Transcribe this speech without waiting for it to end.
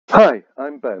Hi,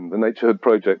 I'm Ben, the Naturehood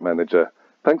Project Manager.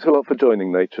 Thanks a lot for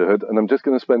joining Naturehood, and I'm just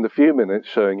going to spend a few minutes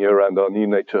showing you around our new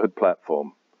Naturehood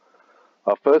platform.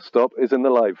 Our first stop is in the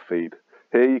live feed.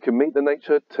 Here you can meet the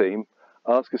Naturehood team,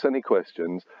 ask us any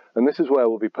questions, and this is where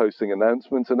we'll be posting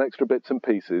announcements and extra bits and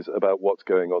pieces about what's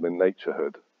going on in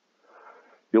Naturehood.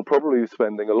 You'll probably be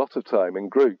spending a lot of time in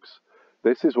groups.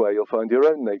 This is where you'll find your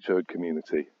own Naturehood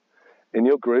community. In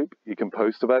your group, you can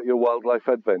post about your wildlife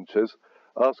adventures,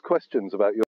 ask questions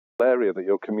about your area that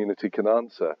your community can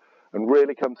answer, and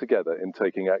really come together in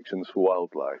taking actions for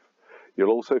wildlife.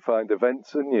 You'll also find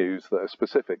events and news that are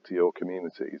specific to your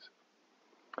communities.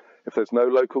 If there's no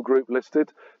local group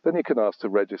listed, then you can ask to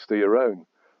register your own.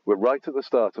 We're right at the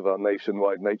start of our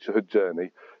nationwide Naturehood journey,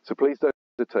 so please don't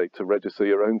hesitate to register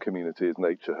your own community as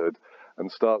Naturehood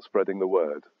and start spreading the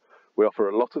word. We offer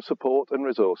a lot of support and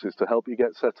resources to help you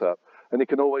get set up, and you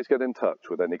can always get in touch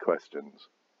with any questions.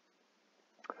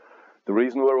 The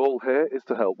reason we're all here is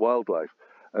to help wildlife,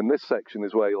 and this section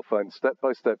is where you'll find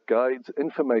step-by-step guides,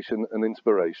 information and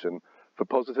inspiration for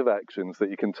positive actions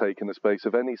that you can take in a space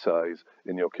of any size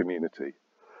in your community.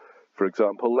 For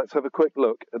example, let's have a quick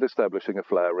look at establishing a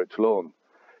flower-rich lawn.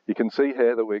 You can see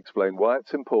here that we explain why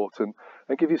it's important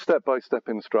and give you step-by-step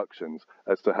instructions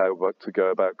as to how to go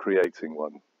about creating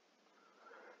one.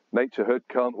 Naturehood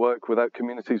can't work without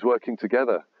communities working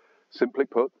together. Simply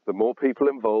put, the more people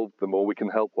involved, the more we can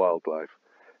help wildlife.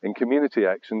 In community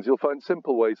actions, you'll find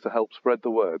simple ways to help spread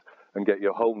the word and get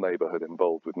your whole neighbourhood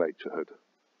involved with Naturehood.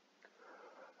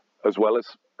 As well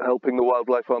as helping the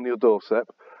wildlife on your doorstep,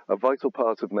 a vital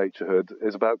part of Naturehood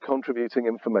is about contributing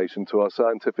information to our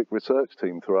scientific research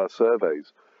team through our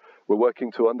surveys. We're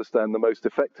working to understand the most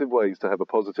effective ways to have a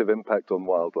positive impact on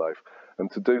wildlife,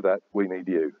 and to do that, we need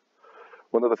you.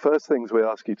 One of the first things we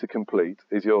ask you to complete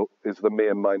is the Me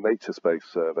and My Nature Space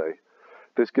survey.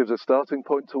 This gives a starting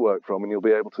point to work from, and you'll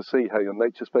be able to see how your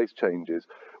nature space changes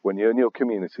when you and your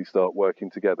community start working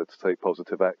together to take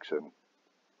positive action.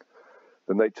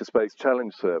 The Nature Space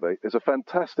Challenge survey is a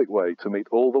fantastic way to meet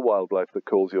all the wildlife that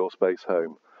calls your space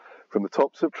home. From the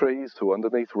tops of trees to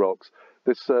underneath rocks,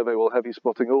 this survey will have you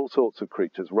spotting all sorts of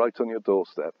creatures right on your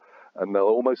doorstep, and there'll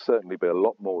almost certainly be a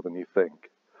lot more than you think.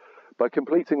 By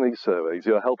completing these surveys,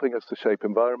 you're helping us to shape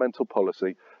environmental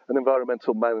policy and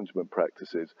environmental management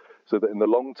practices so that in the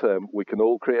long term we can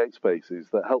all create spaces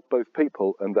that help both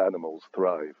people and animals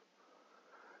thrive.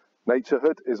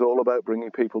 Naturehood is all about bringing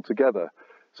people together,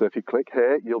 so if you click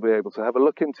here, you'll be able to have a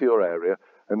look into your area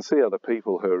and see other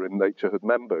people who are in Naturehood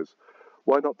members.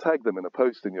 Why not tag them in a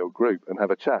post in your group and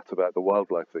have a chat about the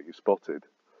wildlife that you spotted?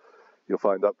 You'll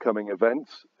find upcoming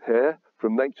events here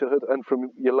from Naturehood and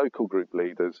from your local group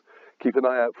leaders. Keep an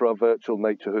eye out for our virtual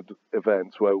Naturehood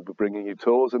events where we'll be bringing you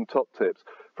tours and top tips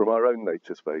from our own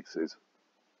nature spaces.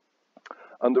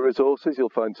 Under resources, you'll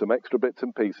find some extra bits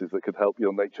and pieces that could help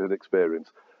your Naturehood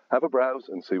experience. Have a browse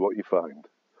and see what you find.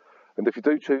 And if you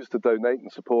do choose to donate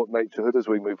and support Naturehood as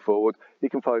we move forward, you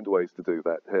can find ways to do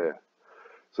that here.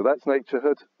 So that's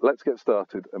Naturehood. Let's get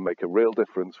started and make a real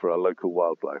difference for our local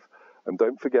wildlife. And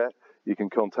don't forget, you can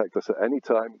contact us at any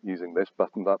time using this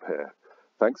button up here.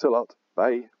 Thanks a lot.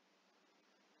 Bye.